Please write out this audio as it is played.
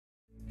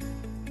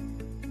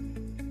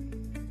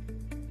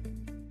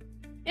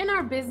In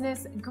our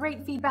business,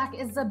 great feedback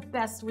is the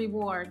best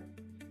reward.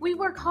 We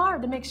work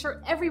hard to make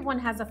sure everyone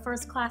has a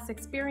first-class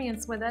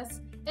experience with us,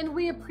 and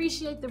we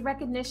appreciate the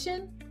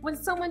recognition when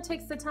someone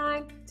takes the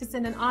time to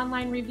send an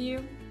online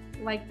review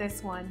like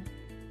this one.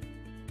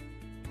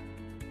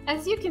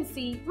 As you can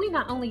see, we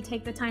not only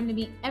take the time to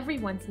meet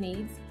everyone's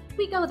needs,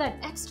 we go that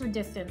extra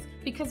distance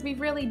because we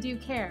really do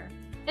care.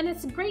 And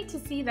it's great to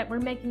see that we're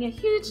making a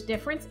huge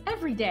difference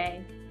every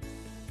day.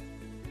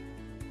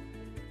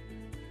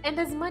 And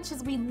as much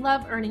as we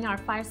love earning our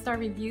 5-star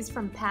reviews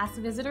from past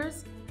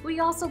visitors, we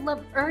also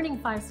love earning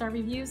 5-star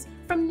reviews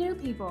from new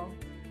people.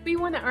 We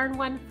want to earn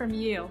one from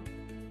you.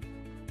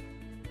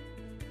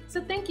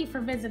 So thank you for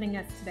visiting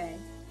us today.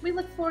 We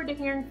look forward to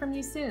hearing from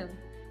you soon.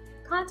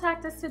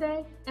 Contact us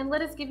today and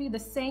let us give you the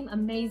same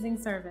amazing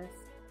service.